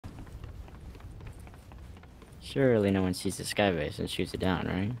Surely no one sees the skybase and shoots it down,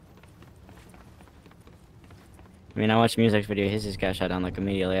 right? I mean, I watched Music's video. His just got shot down like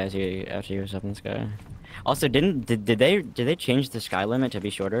immediately after he was up in the sky. Also, did they change the sky limit to be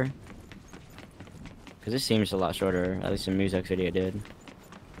shorter? Because this seems a lot shorter. At least in Music's video did.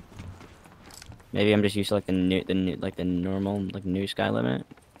 Maybe I'm just used to like the normal new sky limit.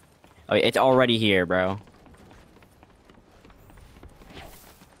 Oh, it's already here, bro.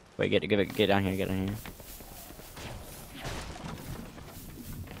 Wait, get down here, get down here.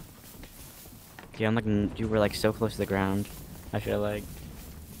 Yeah, I'm like, you were like so close to the ground. I feel like.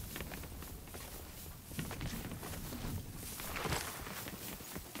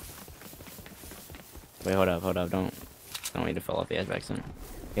 Wait, hold up, don't need to fall off the edge back soon.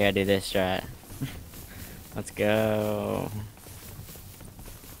 Yeah, do this strat. Let's go.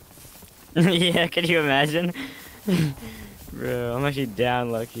 Yeah, can you imagine? Bro, I'm actually down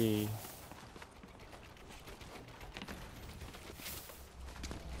lucky.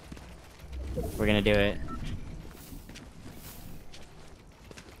 We're gonna do it.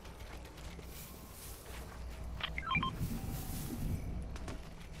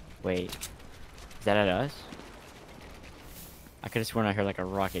 Wait. Is that at us? I could've sworn I heard like a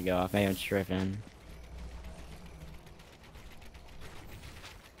rocket go off. Maybe I'm tripping.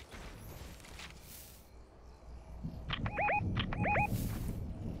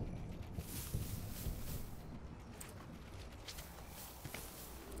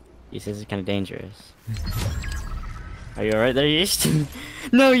 He says it's kind of dangerous. Are you alright there, Yeast?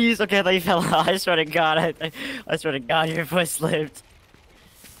 No, Yeast! Okay, I thought you fell off. I swear to God, I swear to God, your foot slipped.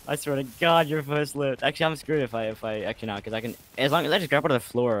 I swear to God, your foot slipped. Actually, I'm screwed if I actually not, because I can, as long as I just grab onto the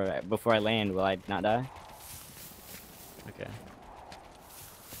floor before I land, will I not die? Okay.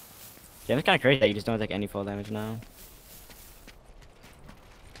 Yeah, it's kind of crazy that you just don't take any fall damage now.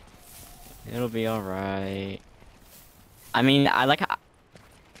 It'll be alright. I mean, I like how...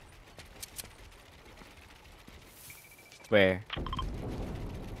 Where?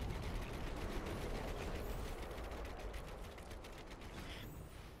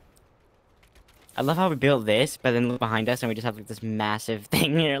 I love how we built this, but then look behind us and we just have like this massive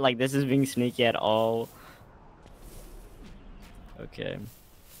thing here. Like, this is being sneaky at all. Okay.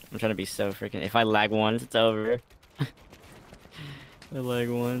 I'm trying to be so freaking... If I lag once, it's over. If I lag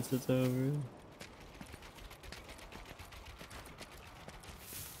once, it's over.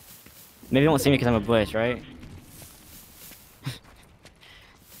 Maybe they won't see me because I'm a bush, right?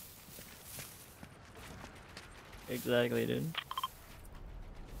 Exactly, dude.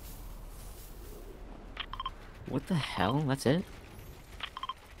 What the hell? That's it?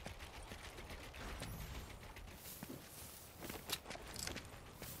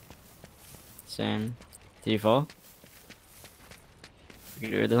 Same. Did you fall?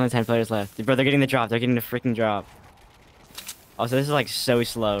 There's only 10 players left. Bro, they're getting the drop. They're getting the freaking drop. Also, this is like so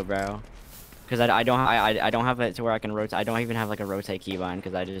slow, bro. Because I don't have it to where I can rotate. I don't even have like a rotate keybind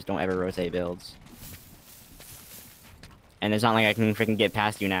because I just don't ever rotate builds. And it's not like I can freaking get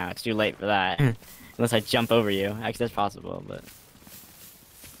past you now. It's too late for that. Unless I jump over you. Actually, that's possible, but...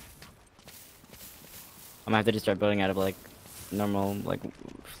 I'm gonna have to just start building out of, like, normal, like,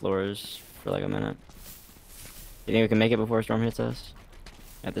 floors for, like, a minute. You think we can make it before a storm hits us?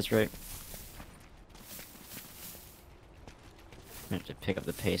 At this rate? I have to pick up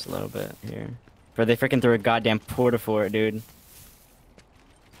the pace a little bit here. Bro, they freaking threw a goddamn porta for it, dude.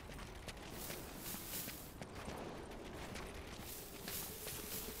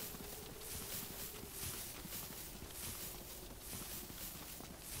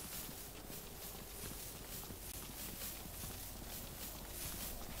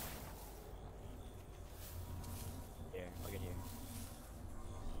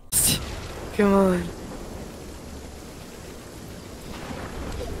 Come on.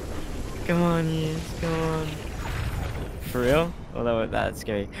 Come on, yes, come on. For real? Oh, that's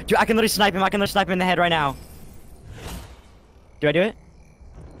scary. Dude, I can literally snipe him. I can literally snipe him in the head right now. Do I do it?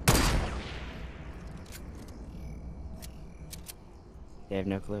 They have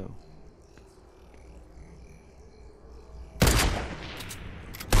no clue.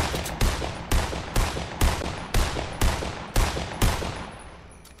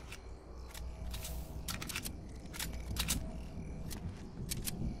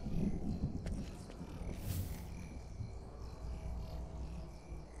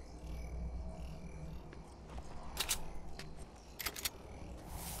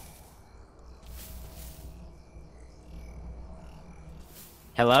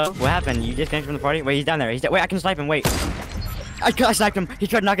 Hello? What happened? You disconnected from the party? Wait, he's down there. Wait, I can snipe him. Wait. I sniped him. He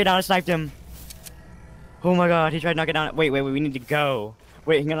tried to knock it down. I sniped him. Oh my god, he tried to knock it down. Wait, we need to go.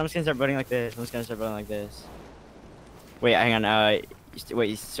 Wait, hang on. I'm just gonna start building like this. I'm just gonna start building like this. Wait, hang on.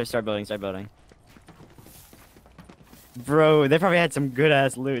 Wait. Start building. Start building. Bro, they probably had some good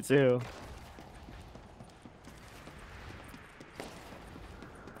ass loot too.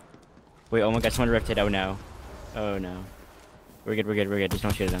 Wait, oh my god, someone ripped it. Oh no. Oh no. We're good. We're good. We're good. Just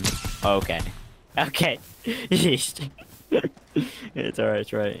don't shoot at them. Okay. Okay. Yeesh. It's alright.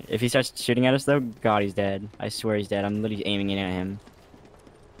 It's right. If he starts shooting at us though, God, he's dead. I swear he's dead. I'm literally aiming in at him.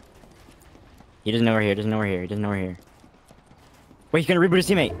 He doesn't know we're here. Doesn't know we're here. He doesn't know we're here. Wait, he's gonna reboot his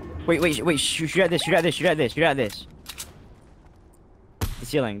teammate. Wait. Shoot at this. Shoot at this. Shoot at this. Shoot at this. The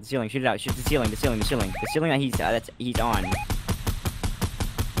ceiling. The ceiling. Shoot it out. Shoot the ceiling. The ceiling. The ceiling. The ceiling that he's on.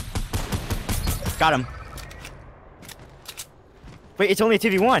 Got him. Wait, it's only a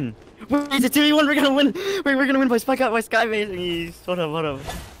 2v1. Wait, it's a 2v1. We're gonna win. Wait, we're gonna win by spike out by skybase. Hold up.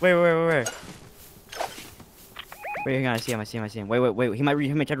 Where? Wait, hang on. I see him. Wait. He might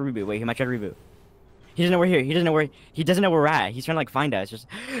try to reboot. Wait, he might try to reboot. He doesn't know we're here. He doesn't know where we're at. He's trying to like find us.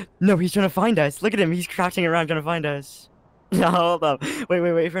 No, he's trying to find us. Look at him. He's crouching around trying to find us. No, hold up.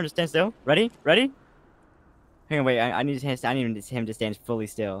 Wait for him to stand still. Ready? Hang on, wait. I need him to stand fully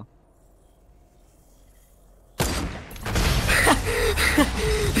still.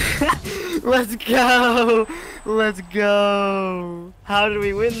 Let's go. How did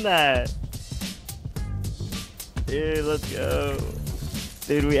we win that? Dude, let's go.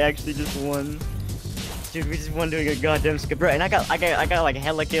 Dude, we actually just won. Dude, we just won doing a goddamn skip. Bro, and I got like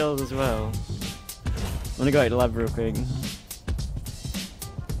hella kills as well. Let me go to lab real quick.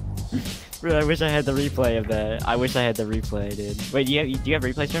 Bro, I wish I had the replay of that. I wish I had the replay, dude. Wait, do you have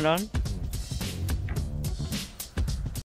replays turned on?